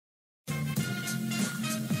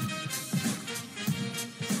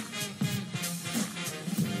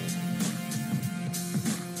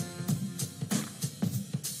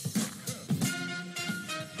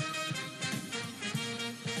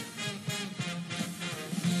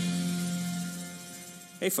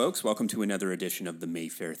Hey folks, welcome to another edition of the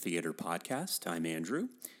Mayfair Theatre Podcast. I'm Andrew,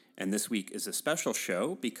 and this week is a special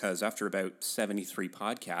show because after about 73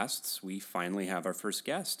 podcasts, we finally have our first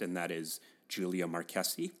guest, and that is Julia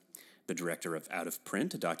Marquesi, the director of Out of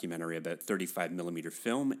Print, a documentary about 35mm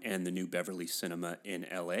film and the New Beverly Cinema in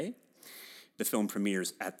LA. The film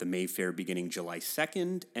premieres at the Mayfair beginning July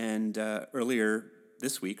 2nd, and earlier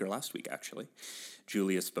this week, or last week actually,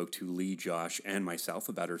 Julia spoke to Lee, Josh, and myself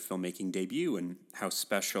about her filmmaking debut and how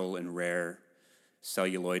special and rare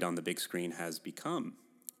celluloid on the big screen has become.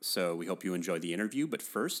 So we hope you enjoy the interview, but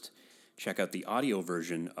first, check out the audio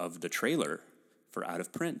version of the trailer for Out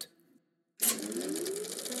of Print.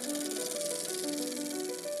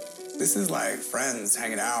 This is like friends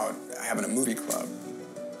hanging out, having a movie club.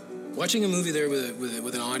 Watching a movie there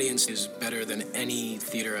with an audience is better than any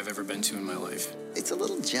theater I've ever been to in my life. It's a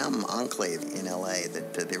little gem enclave in LA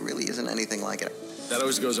that there really isn't anything like it. That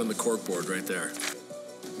always goes on the corkboard right there.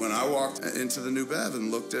 When I walked into the New Bev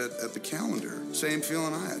and looked at the calendar, same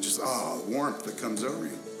feeling I had, just warmth that comes over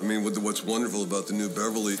you. I mean, what's wonderful about the New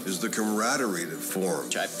Beverly is the camaraderie that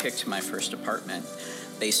formed. I picked my first apartment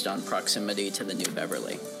based on proximity to the New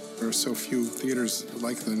Beverly. There are so few theaters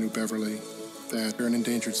like the New Beverly that are an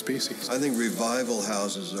endangered species. I think revival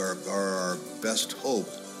houses are our best hope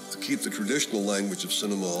to keep the traditional language of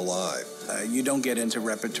cinema alive. You don't get into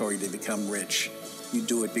repertory to become rich. You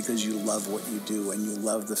do it because you love what you do, and you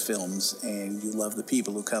love the films, and you love the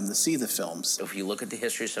people who come to see the films. If you look at the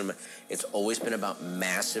history of cinema, it's always been about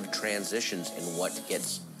massive transitions in what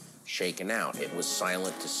gets shaken out. It was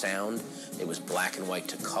silent to sound, it was black and white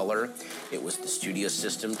to color, it was the studio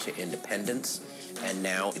system to independence, and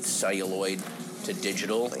now it's celluloid to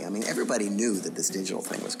digital. I mean, everybody knew that this digital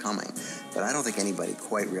thing was coming, but I don't think anybody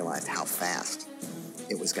quite realized how fast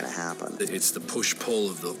it was going to happen. It's the push-pull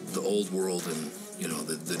of the old world and,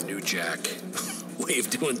 the new jack way of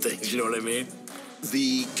doing things, you know what I mean?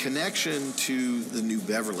 The connection to the New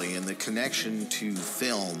Beverly and the connection to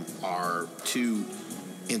film are two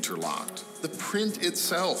interlocked. The print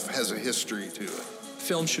itself has a history to it.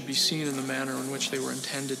 Films should be seen in the manner in which they were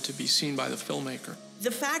intended to be seen by the filmmaker.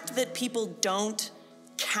 The fact that people don't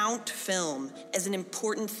count film as an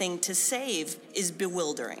important thing to save is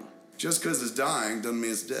bewildering. Just because it's dying doesn't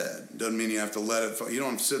mean it's dead. Doesn't mean you have to let it. You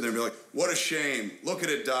don't have to sit there and be like, what a shame. Look at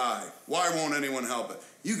it die. Why won't anyone help it?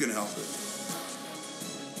 You can help it.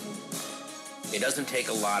 It doesn't take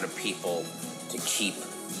a lot of people to keep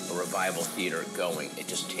a revival theater going. It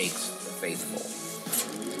just takes the faithful.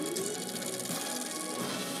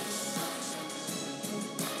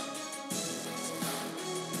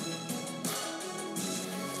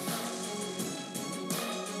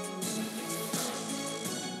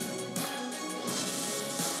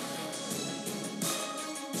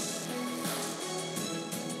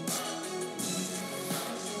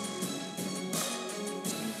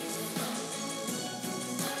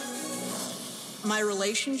 My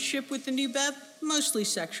relationship with the New Bev, mostly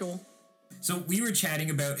sexual. So we were chatting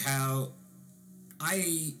about how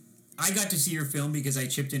I got to see your film because I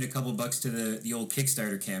chipped in a couple bucks to the old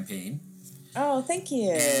Kickstarter campaign. Oh, thank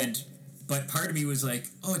you. But part of me was like,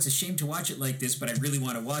 oh, it's a shame to watch it like this, but I really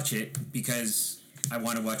want to watch it because I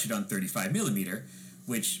want to watch it on 35mm,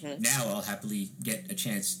 which now I'll happily get a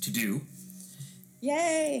chance to do.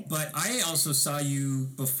 Yay! But I also saw you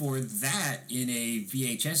before that in a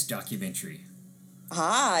VHS documentary.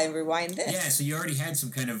 I rewind this. Yeah, so you already had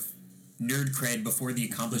some kind of nerd cred before the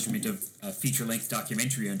accomplishment of a feature-length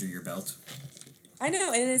documentary under your belt. I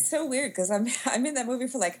know, and it's so weird because I'm in that movie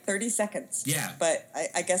for like 30 seconds. Yeah. But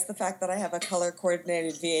I guess the fact that I have a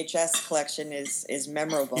color-coordinated VHS collection is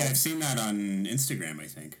memorable. Yeah, I've seen that on Instagram, I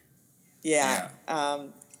think. Yeah.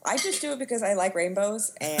 I just do it because I like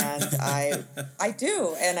rainbows, and I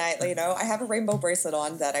do, and I have a rainbow bracelet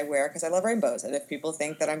on that I wear because I love rainbows, and if people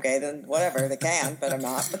think that I'm gay, then whatever, they can, but I'm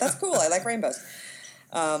not, but that's cool, I like rainbows.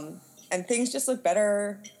 And things just look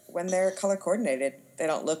better when they're color coordinated. They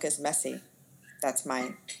don't look as messy. That's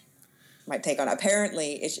my take on it.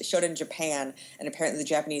 Apparently, it showed in Japan, and apparently the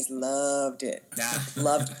Japanese loved it.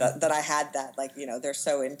 Loved that I had that, they're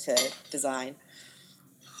so into design.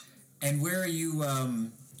 And where are you...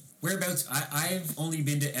 Whereabouts? I've only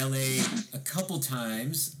been to LA a couple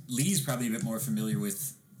times. Lee's probably a bit more familiar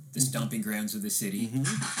with the stomping grounds of the city.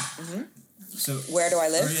 So where do I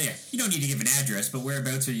live? You don't need to give an address, but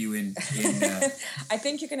whereabouts are you in I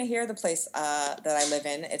think you're going to hear the place that I live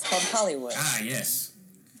in. It's called Hollywood. Ah, yes.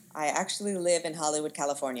 I actually live in Hollywood,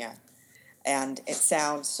 California. And it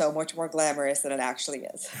sounds so much more glamorous than it actually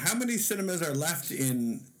is. How many cinemas are left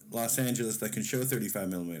in Los Angeles that can show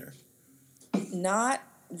 35mm? Not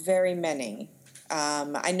very many.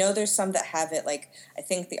 I know there's some that have it, like, I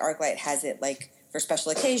think the ArcLight has it, like, for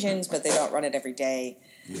special occasions, but they don't run it every day.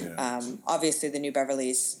 Yeah. Obviously, the New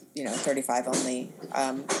Beverly's, 35 only.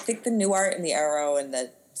 I think the New Art and the Arrow and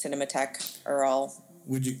the Cinematheque are all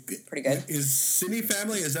pretty good. Is Cine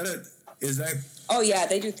Family, is that... Oh, yeah,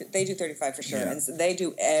 they do 35 for sure. Yeah. And so they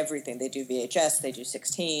do everything. They do VHS, they do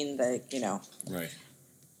 16, Right.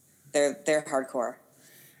 They're hardcore.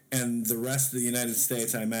 And the rest of the United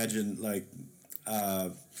States, I imagine, like,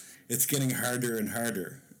 it's getting harder and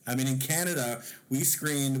harder. I mean, in Canada, we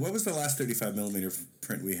screened, what was the last 35 millimeter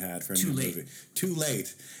print we had for a new movie? Too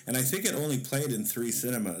Late. And I think it only played in 3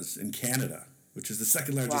 cinemas in Canada, which is the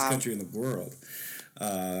second largest country in the world.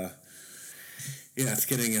 It's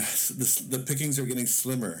getting, the pickings are getting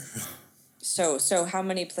slimmer. So how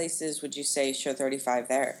many places would you say show 35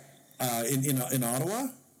 there? In Ottawa?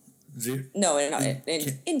 No,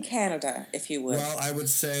 in Canada, if you would. Well, I would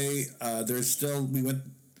say there's still,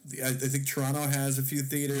 I think Toronto has a few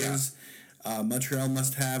theaters. Yeah. Montreal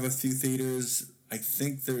must have a few theaters. I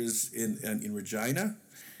think there's in Regina,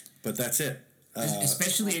 but that's it.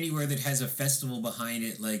 Especially anywhere that has a festival behind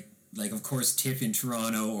it, like of course TIFF in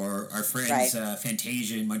Toronto or our friends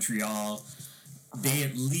Fantasia in Montreal. They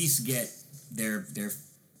at least get their.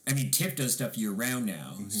 I mean, TIFF does stuff year round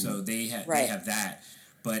now, so they have that.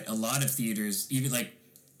 But a lot of theaters, even like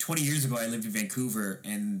 20 years ago, I lived in Vancouver,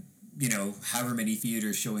 and however many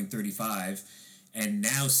theaters showing 35, and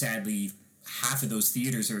now sadly half of those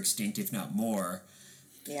theaters are extinct, if not more.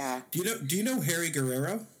 Yeah. Do you know Harry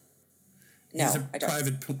Guerrero? No, he's a I don't.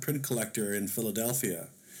 private print collector in Philadelphia.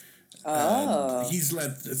 Oh. He's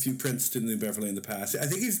lent a few prints to New Beverly in the past. I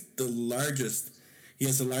think he's the largest. He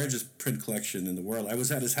has the largest print collection in the world. I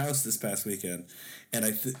was at his house this past weekend, and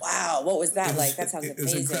wow, what was that like? That sounds amazing. It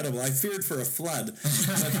was incredible. I feared for a flood,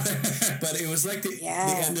 but it was like the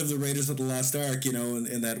end of the Raiders of the Lost Ark,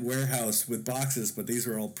 in that warehouse with boxes. But these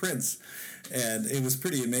were all prints, and it was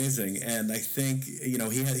pretty amazing. And I think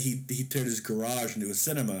he turned his garage into a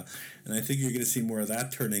cinema, and I think you're going to see more of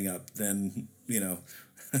that turning up than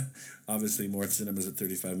obviously more cinemas at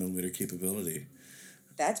 35 millimeter capability.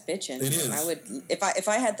 That's bitchin'. It is. I would if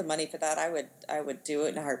I had the money for that, I would do it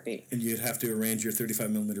in a heartbeat. And you'd have to arrange your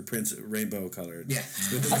 35 millimeter prints rainbow colored. Yeah,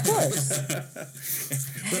 of course.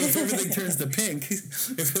 But if everything turns to pink,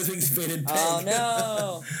 if everything's faded pink. Oh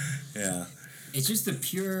no. Yeah. It's just the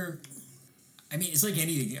pure. I mean, it's like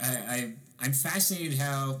anything. I'm fascinated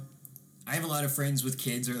how I have a lot of friends with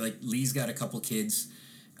kids, or like Lee's got a couple kids.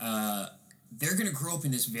 They're going to grow up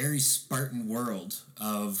in this very Spartan world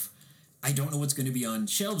of. I don't know what's going to be on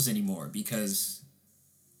shelves anymore, because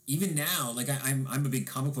even now, like I'm a big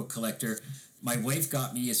comic book collector. My wife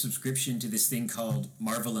got me a subscription to this thing called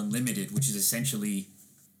Marvel Unlimited, which is essentially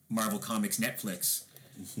Marvel Comics Netflix.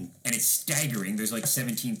 Mm-hmm. And it's staggering. There's like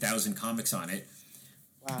 17,000 comics on it.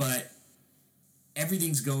 Wow. But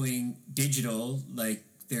everything's going digital. Like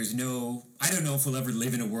I don't know if we'll ever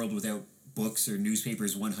live in a world without books or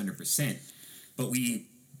newspapers 100%. But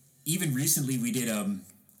even recently we did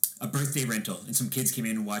a birthday rental, and some kids came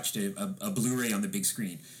in and watched a Blu-ray on the big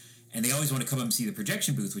screen. And they always want to come up and see the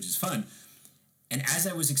projection booth, which is fun. And as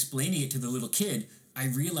I was explaining it to the little kid, I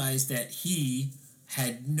realized that he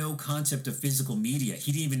had no concept of physical media.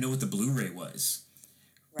 He didn't even know what the Blu-ray was.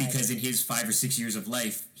 Right. Because in his 5 or 6 years of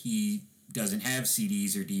life, he doesn't have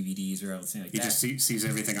CDs or DVDs or anything like that. He just sees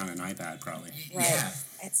everything on an iPad, probably. Right. Yeah.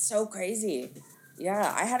 It's so crazy.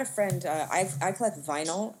 Yeah, I had a friend, I collect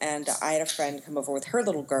vinyl, and I had a friend come over with her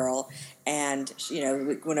little girl, and,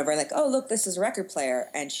 whenever I'm like, oh, look, this is a record player,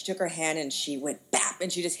 and she took her hand, and she went, bap,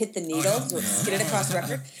 and she just hit the needle, skidded across the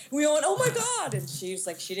record. We all went, oh, my God, and she was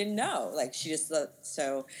like, she didn't know, like, she just,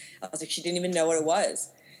 so I was like, she didn't even know what it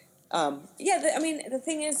was. The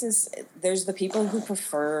thing is there's the people who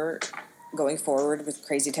prefer going forward with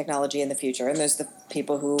crazy technology in the future, and there's the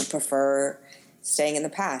people who prefer staying in the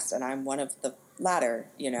past, and I'm one of the latter,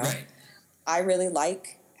 Right. I really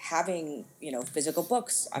like having, physical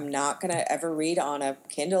books. I'm not going to ever read on a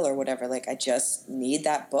Kindle or whatever. Like, I just need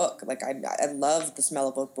that book. Like, I love the smell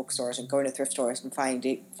of bookstores and going to thrift stores and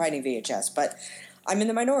finding VHS, but I'm in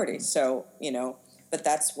the minority. So, but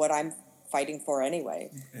that's what I'm fighting for anyway.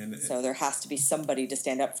 So there has to be somebody to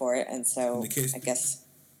stand up for it. And so I guess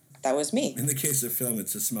that was me. In the case of film,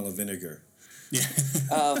 it's the smell of vinegar. Yeah.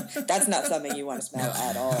 That's not something you want to smell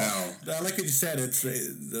at all. No. Like what you said, it's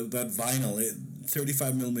that vinyl,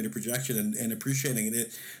 35 millimeter projection, and appreciating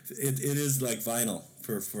it. It is like vinyl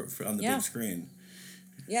for on the big screen.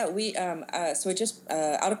 Yeah, we so it just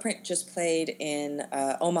Out of Print just played in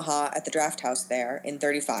Omaha at the Draft House there in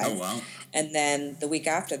 35. Oh, wow. And then the week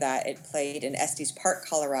after that, it played in Estes Park,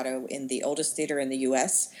 Colorado, in the oldest theater in the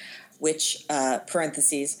U.S., which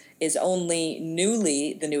parentheses is only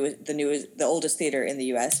newly the oldest theater in the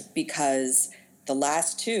U.S. because the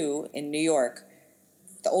last two in New York,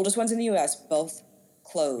 the oldest ones in the U.S., both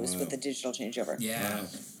closed with the digital changeover. Yeah. Wow.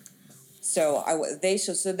 So they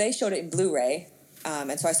showed it in Blu-ray.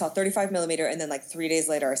 And so I saw 35 millimeter, and then like 3 days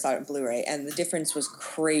later I saw it in Blu-ray, and the difference was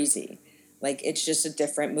crazy. Like, it's just a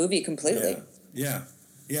different movie completely. Yeah.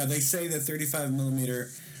 They say that 35 millimeter.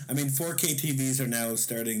 I mean, 4K TVs are now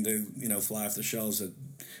starting to fly off the shelves at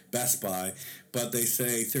Best Buy, but they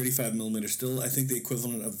say 35 millimeter still, I think, the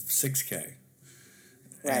equivalent of 6K.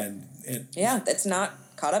 Right. And that's not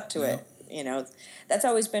caught up to it. That's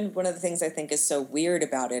always been one of the things I think is so weird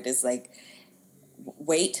about it is like,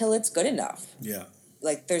 wait till it's good enough. Yeah.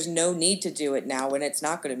 Like, there's no need to do it now when it's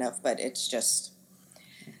not good enough, but it's just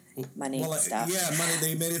money stuff. Yeah, money.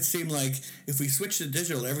 They made it seem like if we switch to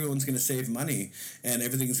digital, everyone's going to save money and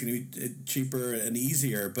everything's going to be cheaper and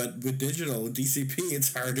easier. But with digital, with DCP,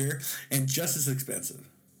 it's harder and just as expensive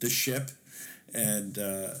to ship. And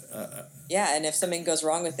and if something goes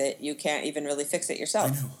wrong with it, you can't even really fix it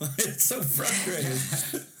yourself. I know. It's so frustrating.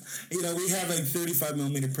 We have a 35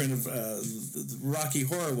 millimeter print of Rocky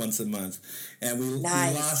Horror once a month, and we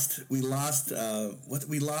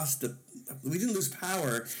didn't lose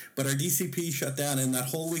power, but our DCP shut down, and that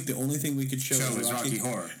whole week the only thing we could show was Rocky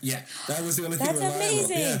Horror. Yeah, that was the only thing reliable.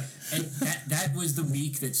 Amazing. Yeah. And that was the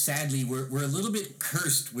week that sadly we're a little bit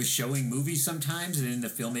cursed with showing movies sometimes, and then the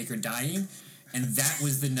filmmaker dying, and that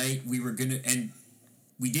was the night we were gonna, and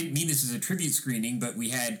we didn't mean this as a tribute screening, but we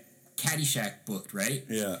had Caddyshack booked, right?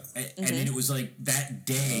 Yeah. And then it was like that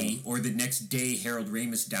day or the next day Harold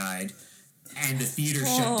Ramis died and the theater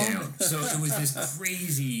shut down. So it was this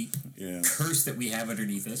crazy curse that we have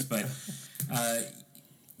underneath us. But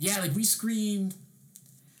like we screen,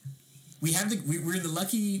 we're in the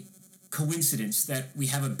lucky coincidence that we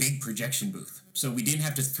have a big projection booth. So we didn't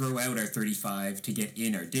have to throw out our 35 to get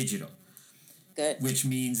in our digital. Good. Which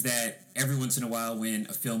means that every once in a while when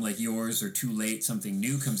a film like yours or Too Late, something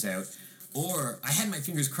new comes out, or I had my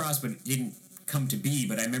fingers crossed but it didn't come to be,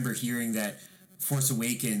 but I remember hearing that Force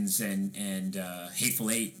Awakens and Hateful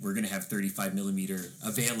Eight were going to have 35 millimeter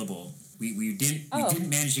available. We didn't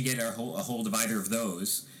manage to get a hold of either of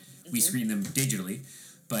those. We screened them digitally,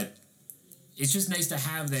 but it's just nice to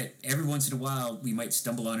have that every once in a while we might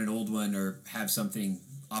stumble on an old one or have something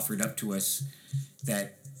offered up to us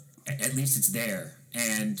that at least it's there.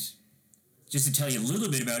 And just to tell you a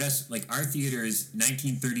little bit about us, like our theater is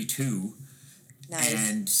 1932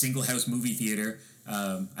 and single house movie theater.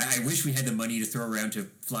 I wish we had the money to throw around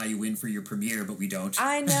to fly you in for your premiere, but we don't.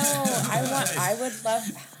 I know.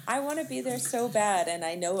 I want to be there so bad. And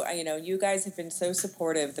I know, you guys have been so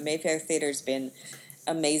supportive. The Mayfair Theater's been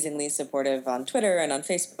amazingly supportive on Twitter and on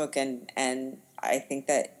Facebook. And I think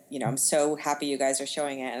that, I'm so happy you guys are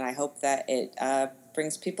showing it. And I hope that it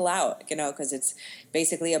brings people out, because it's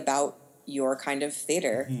basically about your kind of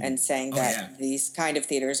theater and saying that these kind of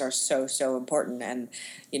theaters are so, so important. And,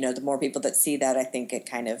 the more people that see that, I think it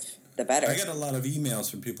kind of, the better. I get a lot of emails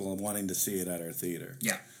from people wanting to see it at our theater.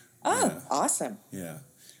 Yeah. Oh, awesome. Yeah.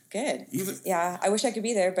 Good. I wish I could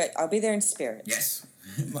be there, but I'll be there in spirit. Yes.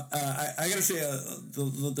 I got to say,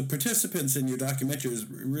 the participants in your documentary is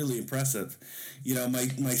really impressive.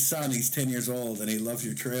 My son, he's 10 years old, and he loves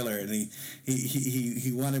your trailer, and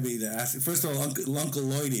he wanted me to ask. First of all, Uncle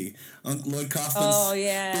Lloydie, Lloyd Kaufman's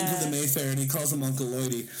been to the Mayfair, and he calls him Uncle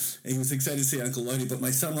Lloydie. And he was excited to see Uncle Lloydie, but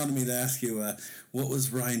my son wanted me to ask you, what was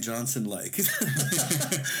Rian Johnson like?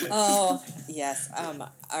 Oh, yes.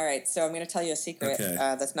 All right, so I'm going to tell you a secret. Okay.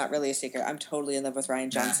 That's not really a secret. I'm totally in love with Rian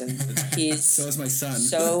Johnson. So is my son.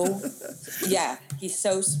 He's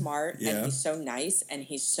so smart, and he's so nice, and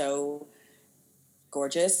he's so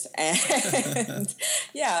gorgeous, and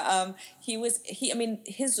I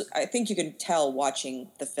think you can tell watching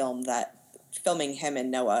the film that filming him and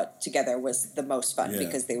Noah together was the most fun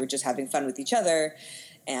because they were just having fun with each other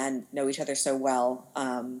and know each other so well.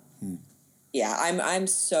 I'm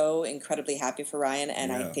so incredibly happy for Rian,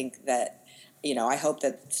 and I think that I hope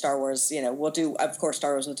that Star Wars will do. Of course,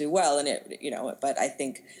 Star Wars will do well, and but I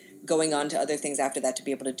think going on to other things after that to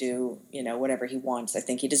be able to do, whatever he wants. I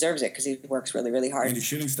think he deserves it because he works really, really hard. And he's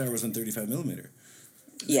shooting Star Wars on 35 millimeter.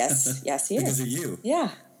 Yes, he is. Because of you.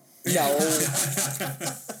 Yeah. No.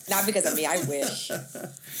 Not because of me, I wish.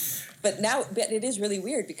 But it is really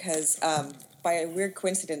weird because by a weird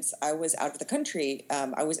coincidence, I was out of the country.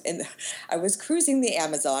 I was cruising the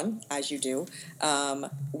Amazon, as you do,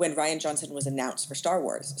 when Rian Johnson was announced for Star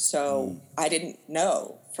Wars. So I didn't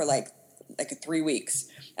know for like 3 weeks.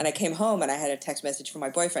 And I came home and I had a text message from my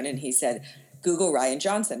boyfriend, and he said, Google Rian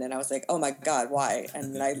Johnson. And I was like, oh my God, why?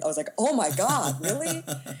 And then I was like, oh my God, really?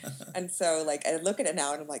 And so like, I look at it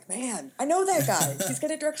now and I'm like, man, I know that guy. He's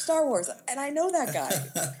going to direct Star Wars. And I know that guy.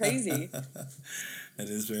 It's crazy. That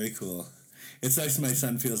is very cool. It's nice my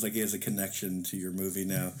son feels like he has a connection to your movie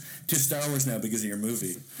now, to Star Wars now because of your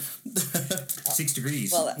movie. 6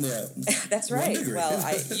 degrees. Well, yeah. That's right.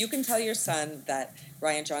 Well, you can tell your son that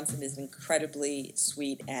Rian Johnson is an incredibly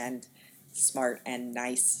sweet and smart and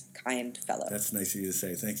nice, kind fellow. That's nice of you to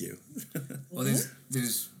say. Thank you. Well,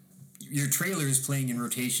 there's your trailer is playing in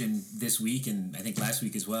rotation this week and I think last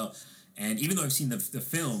week as well. And even though I've seen the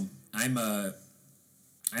film, I'm a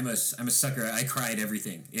sucker. I cry at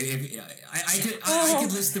everything. I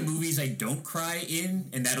could list the movies I don't cry in,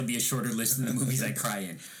 and that'll be a shorter list than the movies I cry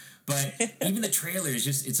in. But even the trailer is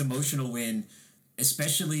just, it's emotional when,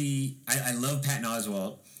 especially, I love Patton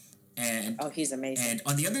Oswalt. And he's amazing. And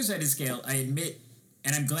on the other side of the scale, I admit,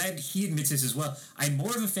 and I'm glad he admits this as well, I'm more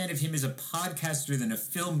of a fan of him as a podcaster than a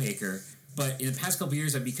filmmaker. But in the past couple of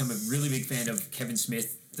years, I've become a really big fan of Kevin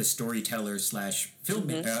Smith, the storyteller slash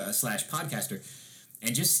filmmaker slash podcaster.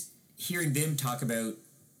 And just hearing them talk about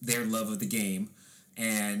their love of the game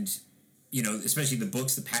and, you know, especially the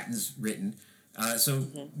books that Patton's written.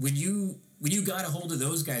 When you got a hold of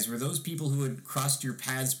those guys, were those people who had crossed your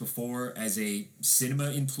paths before as a cinema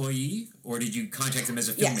employee, or did you contact them as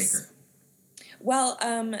a filmmaker? Yes. Well,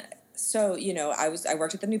 so, you know, I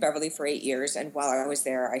worked at the New Beverly for 8 years, and while I was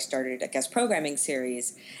there, I started a guest programming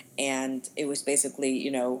series, and it was basically, you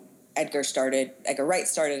know, Edgar Wright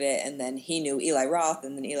started it, and then he knew Eli Roth,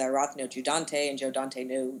 and then Eli Roth knew Joe Dante, and Joe Dante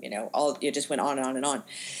knew, you know, it just went on and on and on.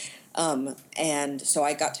 And so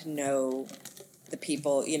I got to know the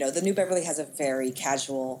people, you know, the New Beverly has a very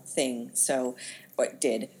casual thing, so what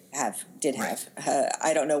did have.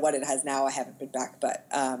 I don't know what it has now, I haven't been back, but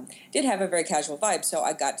did have a very casual vibe, so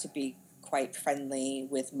I got to be quite friendly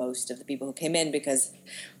with most of the people who came in because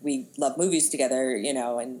we love movies together, you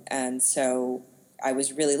know, and so I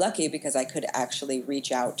was really lucky because I could actually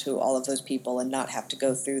reach out to all of those people and not have to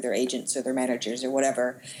go through their agents or their managers or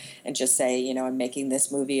whatever and just say, you know, I'm making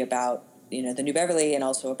this movie about, you know, the New Beverly and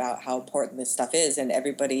also about how important this stuff is. And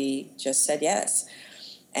everybody just said yes.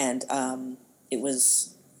 And it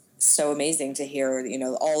was so amazing to hear, you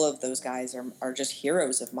know, all of those guys are just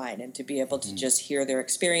heroes of mine, and to be able to just hear their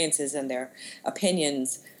experiences and their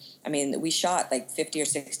opinions. I mean, we shot like 50 or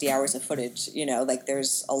 60 hours of footage, you know, like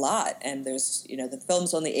there's a lot, and there's, you know, the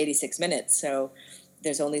film's only 86 minutes, so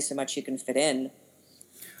there's only so much you can fit in.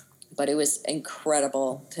 But it was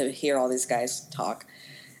incredible to hear all these guys talk.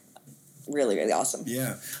 Really, really awesome.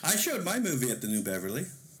 Yeah. I showed my movie at the New Beverly.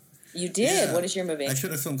 You did? Yeah. What is your movie? I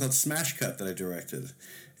showed a film called Smash Cut that I directed.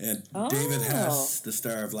 And David Hess, the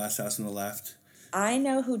star of Last House on the Left. I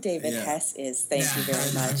know who David Hess is. Thank you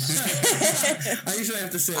very much. I usually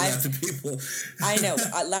have to say that to people. I know.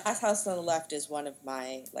 Last House on the Left is one of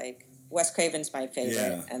my, like, Wes Craven's my favorite.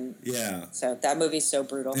 Yeah. And yeah. So that movie's so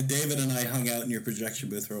brutal. And David and I hung out in your projection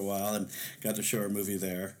booth for a while and got to show our movie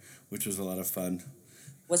there, which was a lot of fun.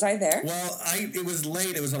 Was I there? Well, it was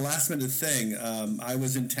late. It was a last-minute thing. I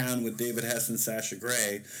was in town with David Hess and Sasha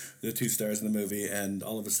Grey, the two stars in the movie, and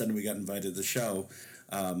all of a sudden we got invited to the show.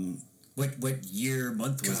 What year,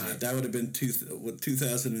 month was it? That would have been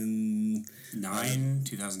 2009,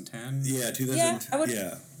 2010? Yeah, 2010.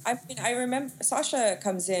 Yeah, I mean, I remember Sasha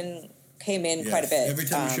came in quite a bit. Every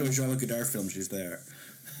time we show a Jean-Luc Godard film, she's there.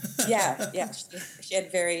 Yeah. She had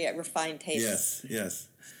very refined taste. Yes.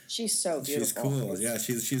 She's so beautiful. She's cool. Yeah,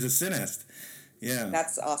 she's a cineast. Yeah.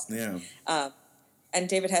 That's awesome. Yeah. And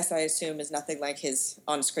David Hess, I assume, is nothing like his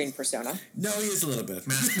on-screen persona. No, he is a little bit.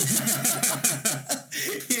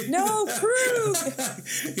 No, Krug!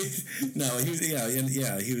 No,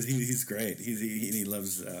 he's great. He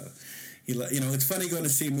loves. You know, it's funny going to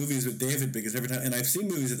see movies with David because every time, and I've seen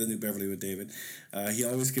movies at the New Beverly with David. He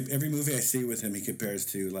always every movie I see with him, he compares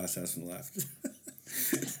to Last House on the Left.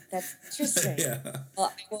 That's interesting. Yeah.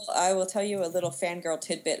 Well, I will tell you a little fangirl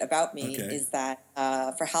tidbit about me is that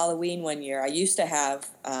for Halloween one year, I used to have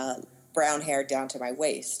brown hair down to my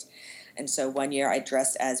waist. And so one year I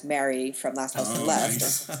dressed as Mary from Last House on the Left.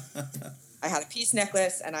 Nice. I had a peace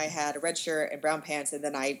necklace and I had a red shirt and brown pants, and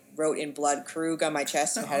then I wrote in blood Krug on my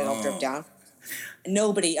chest and had it all dripped down.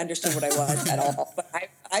 Nobody understood what I was at all, but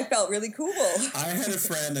I felt really cool. I had a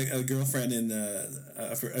friend, a girlfriend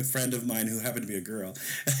a friend of mine who happened to be a girl,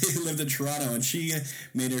 who lived in Toronto, and she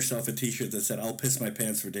made herself a T-shirt that said, "I'll piss my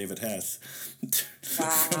pants for David Hess,"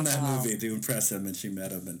 from that movie to impress him, and she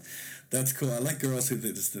met him, and that's cool. I like girls who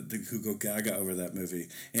go gaga over that movie,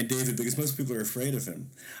 and David, because most people are afraid of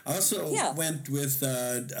him. I also went with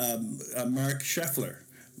Mark Scheffler,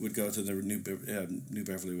 would go to the New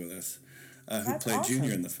Beverly with us, who played awesome.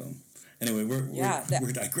 Junior in the film. Anyway,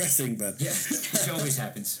 we're digressing, but it always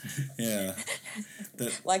happens. Yeah.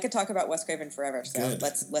 Well, I could talk about Wes Craven forever, so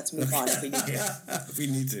let's move on if we need to. If we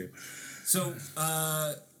need to. So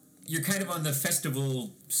you're kind of on the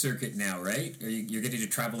festival circuit now, right? You're getting to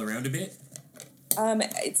travel around a bit?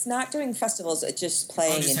 It's not doing festivals; it's just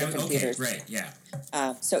playing in different theaters. Right? Yeah.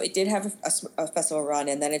 So it did have a festival run,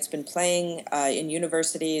 and then it's been playing in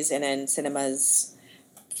universities and in cinemas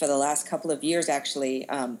for the last couple of years, actually.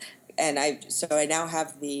 And I now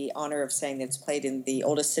have the honor of saying that it's played in the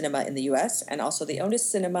oldest cinema in the U.S. and also the oldest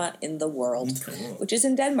cinema in the world, which is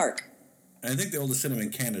in Denmark. I think the oldest cinema in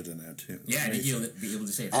Canada now, too. Yeah, I think you'll be able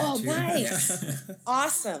to say that, too. Oh, nice.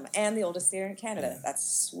 Awesome. And the oldest theater in Canada. That's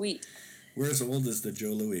sweet. We're as old as the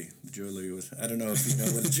Joe Louis. The Joe Louis was, I don't know if you know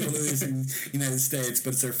what the Joe Louis is in the United States,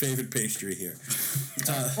 but it's our favorite pastry here.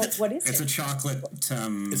 What is it? It's a chocolate...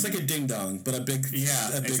 it's like a ding-dong, but a bigger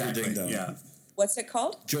ding-dong. Yeah. What's it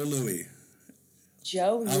called? Joe Louis.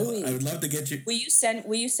 Joe Louis. I would love to get you... Will you send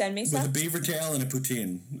me some? With a beaver tail and a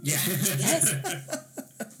poutine. Yeah. Yes.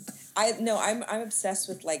 I'm obsessed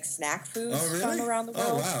with like snack foods from around the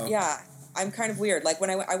world. Oh, wow. Yeah. I'm kind of weird. Like when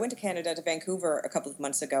I went to Canada, to Vancouver a couple of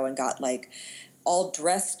months ago and got like all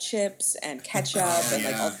dressed chips and ketchup and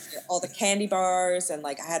like all the candy bars, and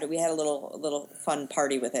like we had a little fun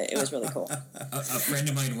party with it. It was really cool. A friend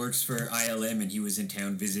of mine works for ILM, and he was in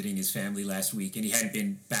town visiting his family last week, and he hadn't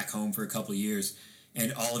been back home for a couple of years,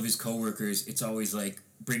 and all of his coworkers, it's always like,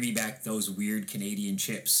 bring me back those weird Canadian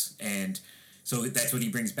chips, and so that's what he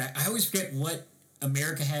brings back. I always forget what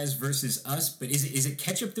America has versus us, but is it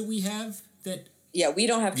ketchup that we have that? Yeah, we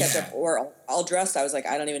don't have ketchup or all dressed. I was like,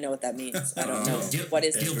 I don't even know what that means. I don't know. What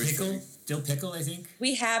is it? Dill pickle, I think.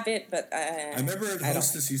 We have it, but I remember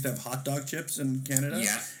Hostess used to have hot dog chips in Canada.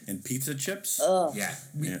 Yeah. And pizza chips. Ugh. Yeah.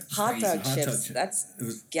 Hot dog chips. That's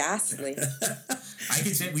ghastly.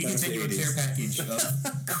 We can send you a care package of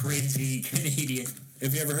crazy Canadian.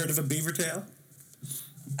 Have you ever heard of a beaver tail?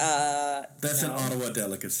 That's an Ottawa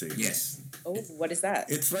delicacy. Yes. Oh, what is that?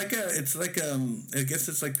 It's like I guess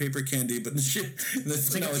it's like paper candy, but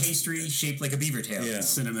it's like a pastry shaped like a beaver tail. Yeah.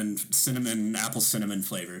 Cinnamon, apple cinnamon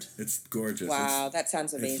flavored. It's gorgeous. Wow, that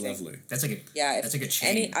sounds amazing. It's lovely. That's like a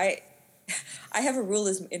chain. I have a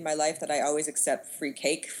rule in my life that I always accept free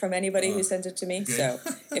cake from anybody who sends it to me. Good. So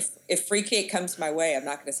if free cake comes my way, I'm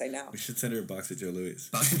not going to say no. We should send her a box of Joe Louis.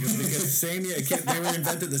 Because the same year, they were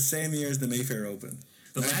invented the same year as the Mayfair opened.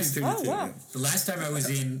 The last time I was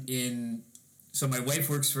in so my wife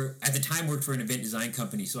worked for an event design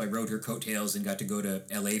company, so I rode her coattails and got to go to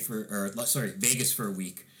Vegas for a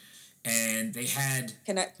week. And they had...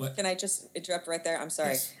 Can I just interrupt right there? I'm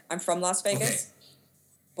sorry. Yes. I'm from Las Vegas,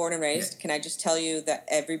 born and raised. Yeah. Can I just tell you that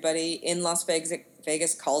everybody in Las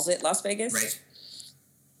Vegas calls it Las Vegas? Right.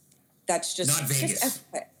 That's just... Not Vegas.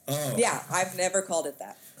 Yeah, I've never called it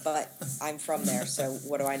that. But I'm from there, so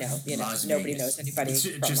what do I know? Nobody knows anybody. It's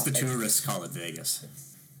just the tourists call it Vegas.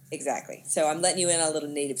 Exactly. So I'm letting you in on a little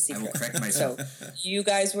native secret. I will correct myself. So you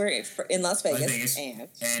guys were in Las Vegas.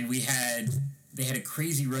 And they had a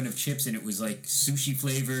crazy run of chips, and it was like sushi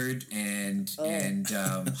flavored and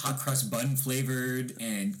hot cross bun flavored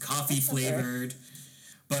and coffee flavored.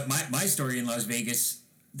 But my story in Las Vegas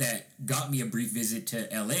that got me a brief visit to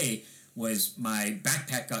LA was my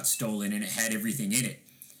backpack got stolen and it had everything in it.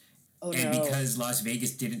 Because Las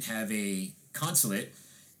Vegas didn't have a consulate,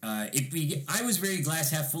 I was very glass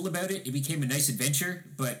half full about it. It became a nice adventure,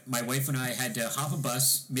 but my wife and I had to hop a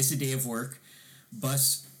bus, miss a day of work,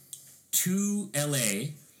 bus to LA,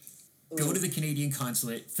 go to the Canadian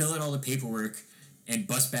consulate, fill out all the paperwork, and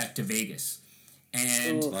bus back to Vegas.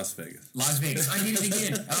 And Las Vegas. I need it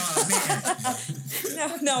again. Oh No,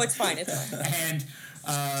 man. no, it's fine. It's fine. And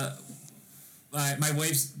my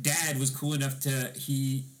wife's dad was cool enough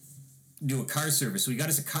he knew a car service, so he got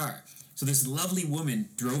us a car. So this lovely woman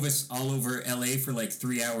drove us all over LA for like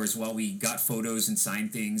 3 hours while we got photos and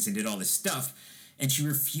signed things and did all this stuff. And she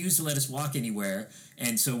refused to let us walk anywhere.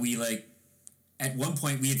 And so we at one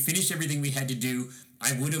point we had finished everything we had to do.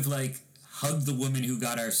 I would have hugged the woman who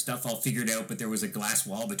got our stuff all figured out, but there was a glass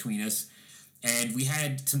wall between us. And we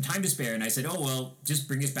had some time to spare, and I said, oh, well, just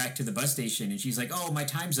bring us back to the bus station. And she's like, oh, my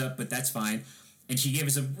time's up, but that's fine. And she gave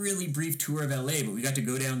us a really brief tour of LA, but we got to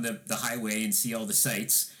go down the highway and see all the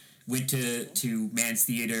sights. Went to Mann's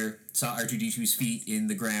Theater, saw R2-D2's feet in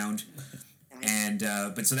the ground. And,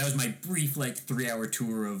 but so that was my brief, 3-hour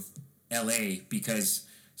tour of LA because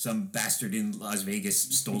some bastard in Las Vegas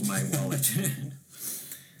stole my wallet.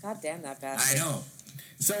 God damn that bastard. I know.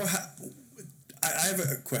 So I have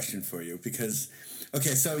a question for you because,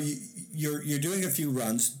 okay, so you're doing a few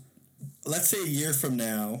runs. Let's say a year from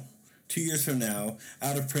now, 2 years from now,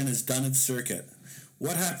 Out of Print has done its circuit.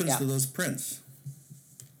 What happens to those prints?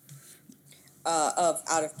 Of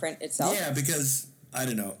Out of Print itself? Yeah, because, I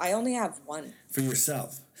don't know. I only have one. For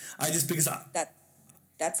yourself.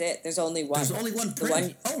 That's it. There's only one. There's only one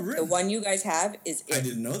print? Really? The one you guys have is it. I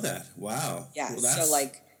didn't know that. Wow. Yeah,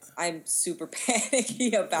 well, I'm super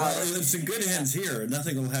panicky about it. It's in good hands here.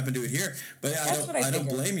 Nothing will happen to it here. But I don't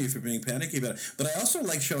blame you for being panicky about it. But I also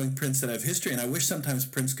like showing prints that have history, and I wish sometimes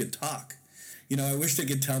prints could talk. I wish they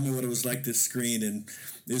could tell me what it was like to screen in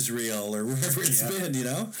Israel or wherever it's been,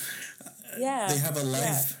 Yeah. They have a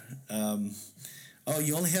life. Yeah.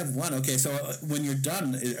 You only have one. Okay, so when you're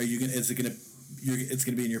done, it's going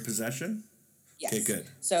to be in your possession? Yes. Okay, good.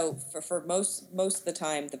 So for most of the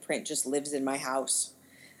time, the print just lives in my house.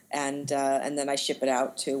 And then I ship it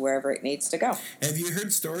out to wherever it needs to go. Have you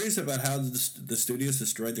heard stories about how the studios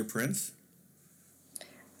destroyed their prints?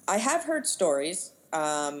 I have heard stories,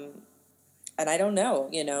 and I don't know,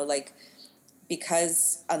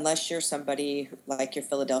 because unless you're somebody like your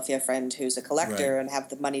Philadelphia friend who's a collector and have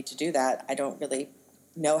the money to do that, I don't really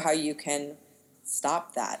know how you can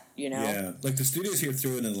stop that, Yeah, like the studios here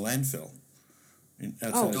threw it in the landfill.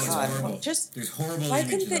 God. Horrible. There's horrible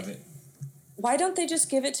images of it. Why don't they just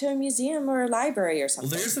give it to a museum or a library or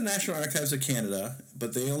something? Well, there's the National Archives of Canada,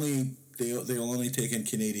 but they'll only take in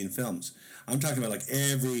Canadian films. I'm talking about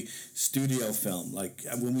every studio film. Like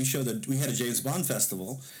when we had a James Bond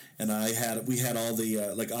festival, and we had all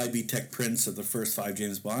the IB Tech prints of the first 5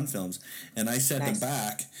 James Bond films, and I sent them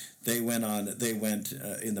back. They went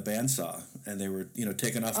in the bandsaw, and they were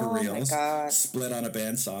taken off the reels, split on a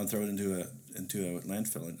bandsaw, and thrown into a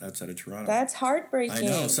landfill outside of Toronto. That's heartbreaking. I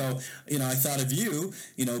know. So I thought of you,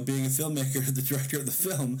 being a filmmaker, the director of the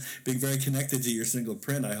film, being very connected to your single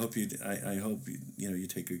print. I hope you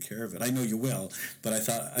take good care of it. I know you will, but I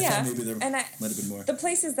thought maybe there might have been more. The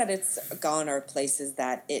places that it's gone are places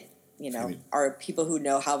that it are people who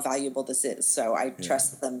know how valuable this is. So I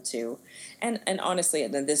trust them to, and honestly,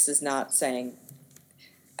 and then this is not saying,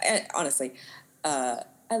 honestly,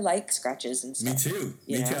 I like scratches and stuff. Me too.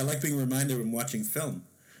 Me too. I like being reminded when watching film.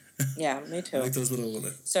 Yeah, me too. I like those little.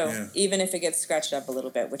 So even if it gets scratched up a little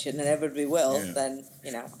bit, which it inevitably will, then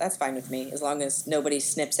that's fine with me, as long as nobody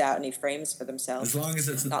snips out any frames for themselves. As long as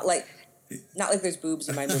it's not like there's boobs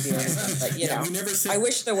in my movie or anything, but we never I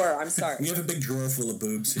wish there were. I'm sorry. We have a big drawer full of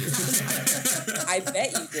boobs here. I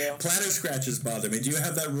bet you do. Platter scratches bother me. Do you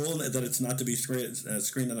have that rule that it's not to be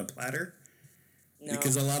screened on a platter? No.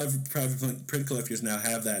 Because a lot of private print collectors now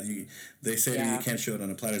have that. They say to you can't show it on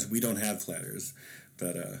a platters. We don't have platters,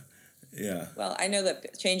 but Well, I know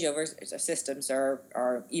that changeover systems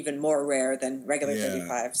are even more rare than regular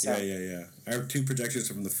 35. So yeah. Our 2 projectors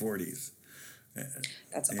are from the 40s.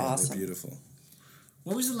 That's awesome. They're beautiful.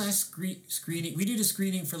 What was the last screening? We did a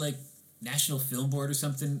screening for National Film Board or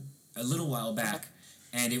something a little while back,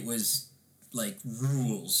 and it was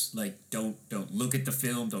rules, don't look at the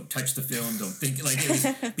film, don't touch the film, don't think it was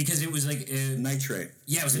because it was nitrate.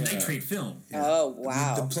 Yeah, it was a nitrate film. Yeah. Oh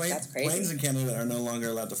wow, that's crazy. Planes in Canada are no longer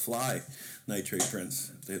allowed to fly nitrate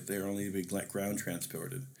prints. They're only to be ground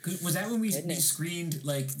transported. Was that when we screened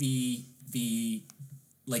the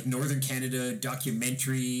Northern Canada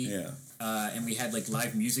documentary? Yeah. And we had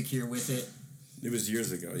live music here with it. It was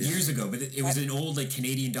years ago. Yeah. Years ago, but it was an old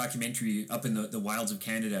Canadian documentary up in the wilds of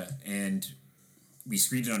Canada, and we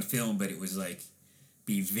screened it on film. But it was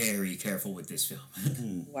be very careful with this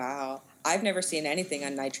film. Wow, I've never seen anything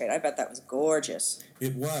on nitrate. I bet that was gorgeous.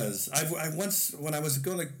 It was. I once, when I was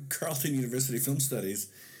going to Carleton University Film Studies,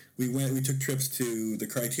 we took trips to the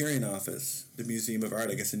Criterion office, the Museum of Art,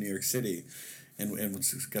 I guess in New York City, and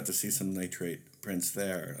got to see some nitrate prints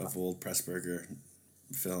there of old Pressburger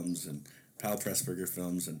films and Pal Pressburger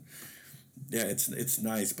films, and it's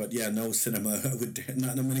nice, but no cinema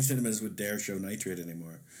not many cinemas would dare show nitrate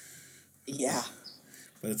anymore. Yeah,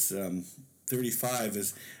 but it's 35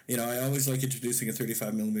 is I always like introducing a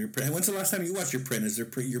 35 millimeter print. When's the last time you watched your print? Is your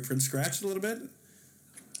print scratched a little bit?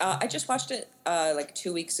 I just watched it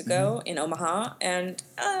 2 weeks ago in Omaha, and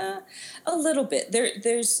a little bit.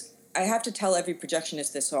 There's I have to tell every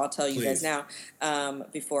projectionist this, so I'll tell you guys Please. now,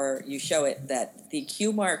 before you show it, that the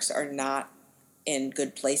cue marks are not in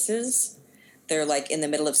good places. They're like in the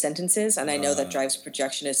middle of sentences, and I know that drives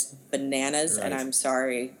projectionists bananas, and Right. I'm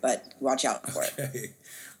sorry, but watch out for it. Okay.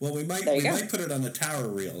 Well, we might put it on the tower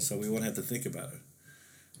reel, so we won't have to think about it.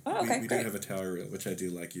 Oh, okay, we do great. have a tower reel, which I do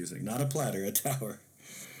like using. Not a platter, a tower.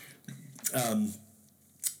 No,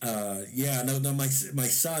 my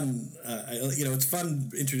son, it's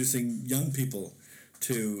fun introducing young people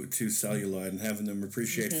to celluloid and having them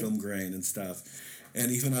appreciate film grain and stuff. And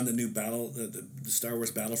even on the new the Star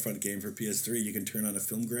Wars Battlefront game for PS3, you can turn on a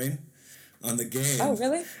film grain on the game. Oh,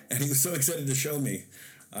 really? And he was so excited to show me.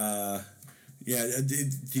 Do you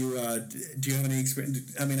have any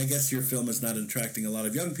experience? I mean, I guess your film is not attracting a lot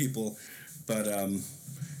of young people, but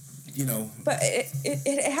But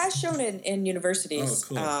it has shown in universities. Oh,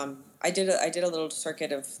 cool. I did a little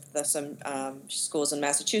circuit of some schools in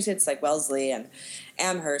Massachusetts, like Wellesley and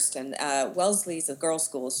Amherst, and Wellesley's a girls'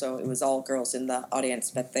 school, so it was all girls in the audience.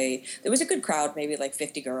 But there was a good crowd, maybe like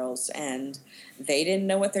 50 girls, and they didn't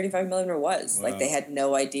know what 35mm was. Wow. Like they had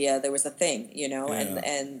no idea there was a thing,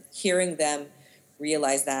 and hearing them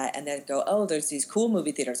realize that and then go, oh, there's these cool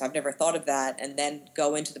movie theaters. I've never thought of that. And then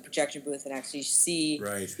go into the projection booth and actually see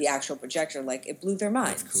the actual projector. Like, it blew their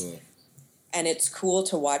minds. That's cool. And it's cool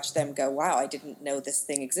to watch them go, wow, I didn't know this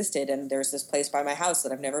thing existed. And there's this place by my house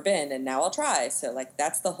that I've never been. And now I'll try. So, like,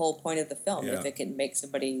 that's the whole point of the film, if it can make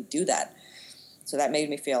somebody do that. So that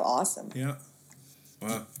made me feel awesome. Yeah.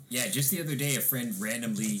 Wow. Yeah, just the other day, a friend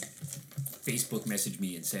randomly Facebook messaged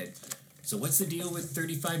me and said, so what's the deal with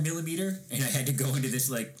 35mm? And I had to go into this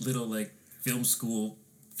little film school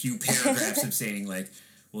few paragraphs of saying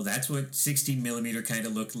well, that's what 16mm kind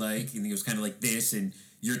of looked like, and it was kind of like this, and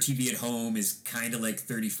your TV at home is kind of like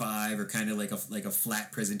 35 or kind of like a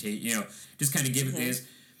flat presentation, just kind of give it this.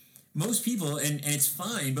 Most people, and it's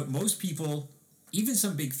fine, but most people, even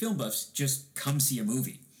some big film buffs, just come see a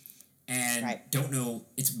movie and don't know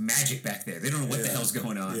it's magic back there. They don't know what the hell's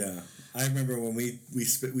going on. Yeah. I remember when we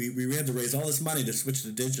had to raise all this money to switch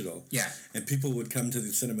to digital. Yeah. And people would come to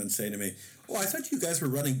the cinema and say to me, "Oh, I thought you guys were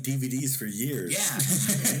running DVDs for years." Yeah.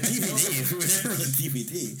 DVD. We were never on a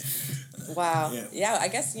DVD. Wow. Yeah, I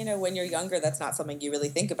guess, when you're younger, that's not something you really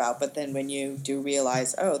think about. But then when you do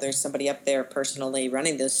realize, oh, there's somebody up there personally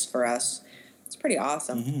running this for us, it's pretty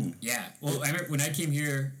awesome. Mm-hmm. Yeah. Well, I remember when I came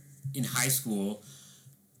here in high school,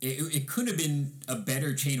 it could have been a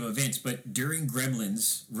better chain of events, but during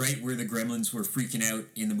Gremlins, right where the Gremlins were freaking out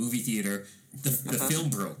in the movie theater, the film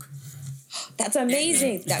broke. That's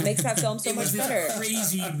amazing. That makes that film so it much was this better.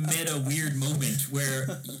 Crazy meta weird moment where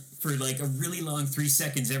for a really long 3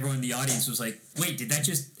 seconds, everyone in the audience was like, wait, did that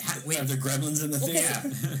just wait? Are there gremlins in the thing? Yeah.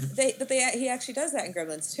 He actually does that in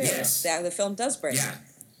Gremlins too. Yes. The film does break. Yeah.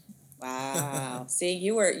 Wow. See,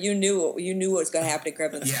 you knew what was going to happen to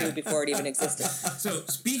Gremlins 2 before it even existed. So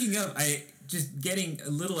speaking of, I just getting a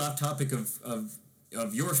little off topic of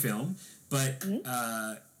your film, but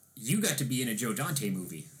you got to be in a Joe Dante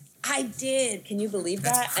movie. I did. Can you believe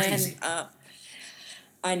that? That's crazy. And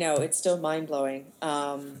I know, it's still mind blowing.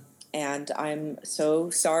 And I'm so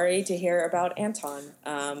sorry to hear about Anton.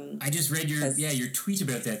 I just read your tweet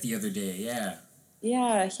about that the other day. Yeah.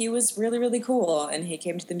 Yeah, he was really, really cool, and he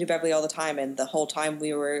came to the New Beverly all the time, and the whole time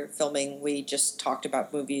we were filming, we just talked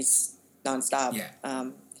about movies nonstop. Yeah.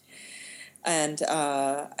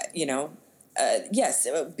 Yes,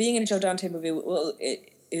 being in a Joe Dante movie, well,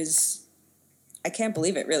 it is, I can't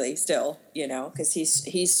believe it, really, still, because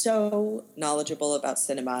he's so knowledgeable about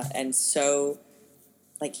cinema, and so,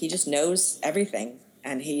 he just knows everything,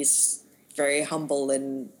 and he's very humble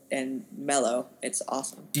and mellow. It's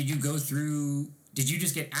awesome. Did you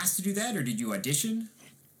just get asked to do that, or did you audition?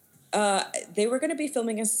 They were going to be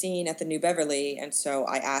filming a scene at the New Beverly, and so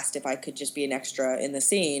I asked if I could just be an extra in the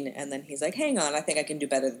scene, and then he's like, hang on, I think I can do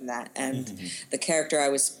better than that. And the character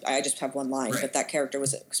I just have one line, but that character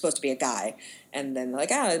was supposed to be a guy, and then they're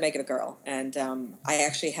like, make it a girl. And I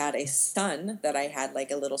actually had a son that I had,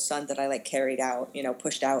 a little son that I, carried out,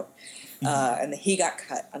 pushed out, and he got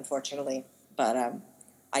cut, unfortunately. But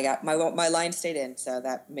I got, my line stayed in, so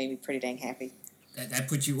that made me pretty dang happy. That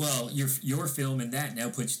puts you, your film and that now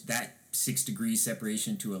puts that 6 degrees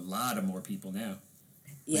separation to a lot of more people now.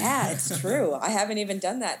 Yeah, it's true. I haven't even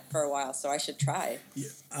done that for a while, so I should try. Yeah,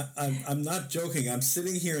 I'm not joking. I'm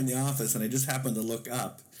sitting here in the office, and I just happened to look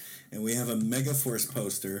up, and we have a Megaforce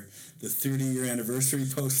poster, the 30-year anniversary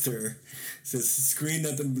poster. It says screened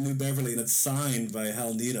at the New Beverly, and it's signed by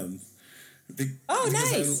Hal Needham.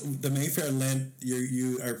 Nice. The Mayfair lent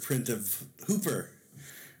you our print of Hooper.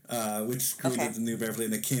 which screened the New Beverly,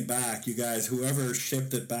 and it came back. You guys, whoever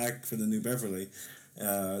shipped it back for the New Beverly,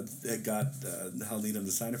 it got Hal Needham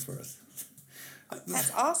to sign it for us.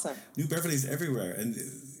 That's awesome. New Beverly's everywhere, and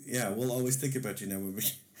we'll always think about you now when we're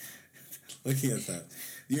looking at that.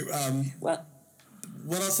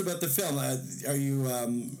 What else about the film? Are you?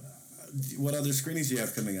 What other screenings do you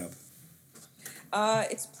have coming up?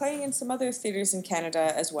 It's playing in some other theaters in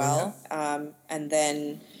Canada as well, and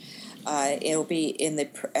then it'll be at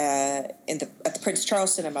the Prince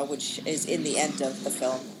Charles Cinema, which is in the end of the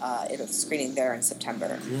film. It'll be screening there in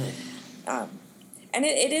September. Cool. And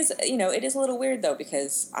it is, it is a little weird though,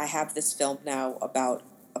 because I have this film now about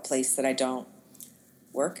a place that I don't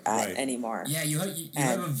work at anymore. Yeah, you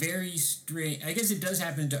have a very strange. I guess it does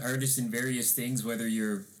happen to artists in various things, whether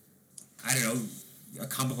you're, I don't know, a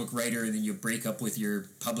comic book writer and then you break up with your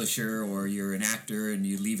publisher, or you're an actor and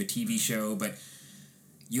you leave a TV show, but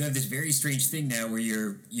you have this very strange thing now where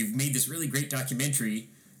you've made this really great documentary,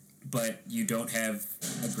 but you don't have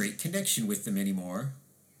a great connection with them anymore.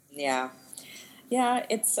 Yeah. Yeah,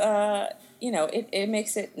 it's it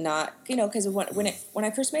makes it not, because when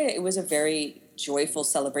I first made it, it was a very joyful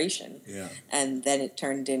celebration. Yeah. And then it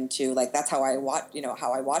turned into like, that's how I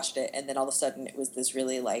watched it, and then all of a sudden it was this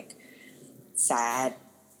really like sad,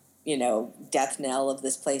 death knell of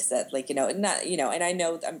this place that and I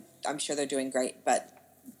know I'm sure they're doing great, but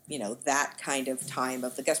that kind of time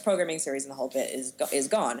of the guest programming series and the whole bit is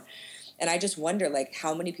gone. And I just wonder, like,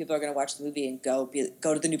 how many people are going to watch the movie and go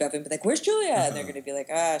to the New Beverly and be like, "Where's Julia?" And they're going to be like,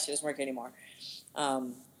 she doesn't work anymore.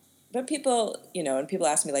 But people, and people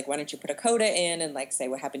ask me, like, why don't you put a coda in and, like, say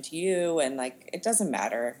what happened to you? And, like, it doesn't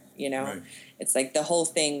matter, Right. It's like the whole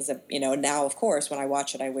thing's, now, of course, when I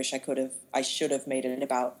watch it, I wish I should have made it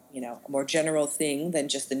about, a more general thing than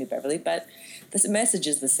just the New Beverly. But the message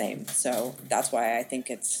is the same. So that's why I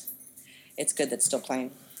think it's good that it's still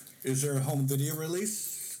playing. Is there a home video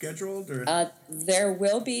release scheduled? Or? There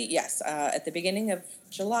will be, yes. At the beginning of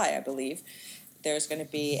July, I believe, there's going to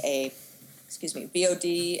be a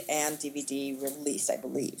VOD and DVD release, I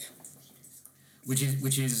believe. Which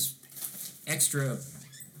is extra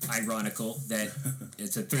ironical that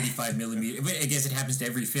it's a 35 millimeter. I guess it happens to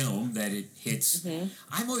every film that it hits. Mm-hmm.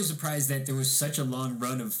 I'm always surprised that there was such a long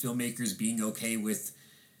run of filmmakers being okay with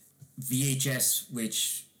VHS,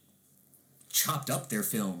 which chopped up their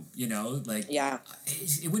film, it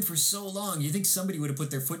went for so long. You think somebody would have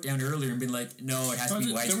put their foot down earlier and been like, no, it has to be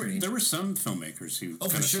widescreen. There were some filmmakers who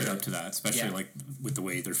kind of stood up to that, especially like with the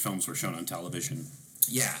way their films were shown on television.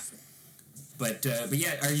 Yeah. But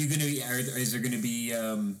yeah, is there going to be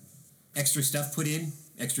extra stuff put in?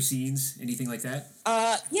 Extra scenes? Anything like that?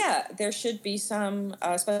 Yeah, there should be some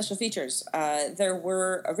special features. There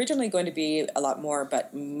were originally going to be a lot more,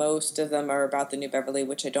 but most of them are about the New Beverly,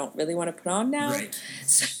 which I don't really want to put on now. Right.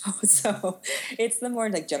 So it's the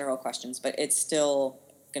more like general questions, but it's still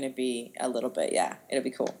going to be a little bit, it'll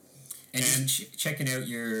be cool. And checking out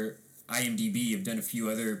your IMDb, you've done a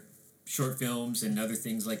few other short films and other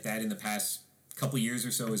things like that in the past couple years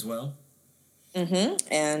or so as well. Mm-hmm.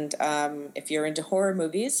 And if you're into horror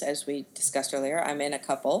movies, as we discussed earlier, I'm in a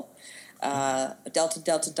couple.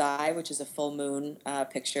 Delta Die, which is a full moon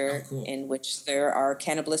picture in which there are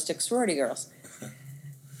cannibalistic sorority girls.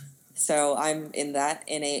 So I'm in that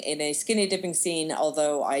in a skinny dipping scene.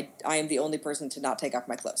 Although I am the only person to not take off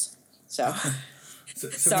my clothes. So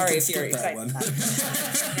sorry if you're excited.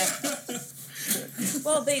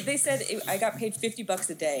 Well, they said I got paid $50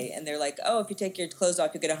 a day, and they're like, "Oh, if you take your clothes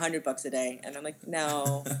off, you get $100 a day." And I'm like,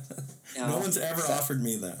 "No, no one's ever offered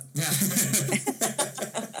me that."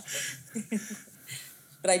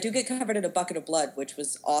 But I do get covered in a bucket of blood, which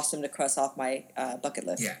was awesome to cross off my bucket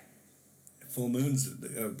list. Yeah, full moon's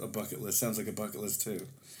a bucket list. Sounds like a bucket list too.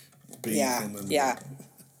 Full moon.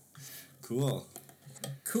 Cool.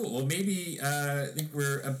 Well, maybe I think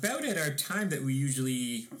we're about at our time that we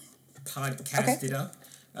usually podcast it up.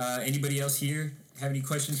 Anybody else here have any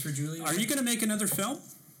questions for Julie? Are you going to make another film?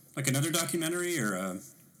 Like another documentary or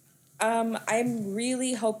I'm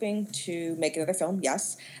really hoping to make another film,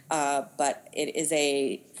 yes. But it is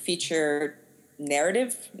a feature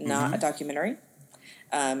narrative, not a documentary.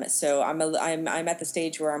 So I'm at the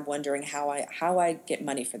stage where I'm wondering how I get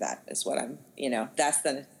money for that is what I'm,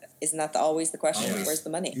 isn't that always the question? Always. Where's the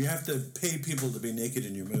money? You have to pay people to be naked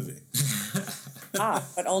in your movie.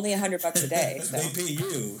 But only $100 a day. So. They pay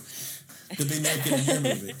you to be naked in your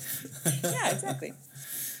movie. Yeah, exactly.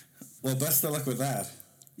 Well, best of luck with that.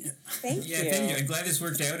 Thank you. Thank you. I'm glad this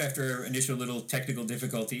worked out after our initial little technical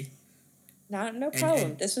difficulty. No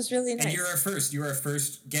problem. This was really nice. And you're our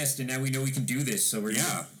first guest, and now we know we can do this, so we're going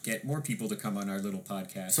to get more people to come on our little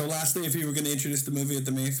podcast. So lastly, if you were going to introduce the movie at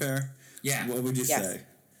the Mayfair, what would you say?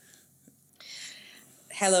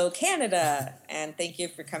 Hello, Canada, and thank you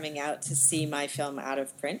for coming out to see my film Out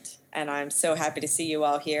of Print. And I'm so happy to see you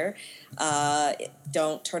all here.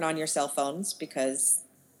 Don't turn on your cell phones, because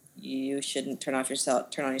you shouldn't turn on your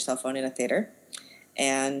cell phone in a theater.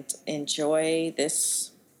 And enjoy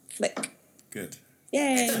this flick. Good.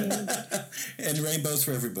 Yay! And rainbows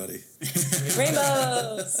for everybody.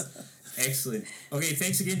 Rainbows! Excellent. Okay,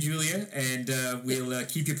 thanks again, Julia, and we'll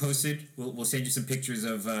keep you posted. We'll send you some pictures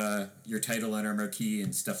of your title on our marquee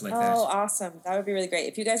and stuff like that. Oh, awesome! That would be really great.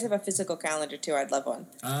 If you guys have a physical calendar too, I'd love one.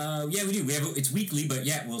 Yeah, we do. It's weekly, but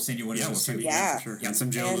we'll send you one. Yeah, we'll send you one for sure. And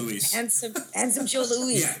some Joe Louis. And some Joe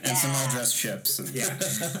Louis. Yeah, and some all-dressed ships.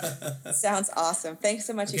 Yeah. Sounds awesome. Thanks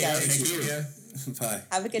so much, you guys. Thank you. Bye.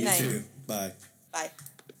 Have a good night. You too. Bye. Bye.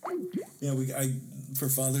 Yeah, for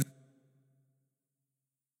Father's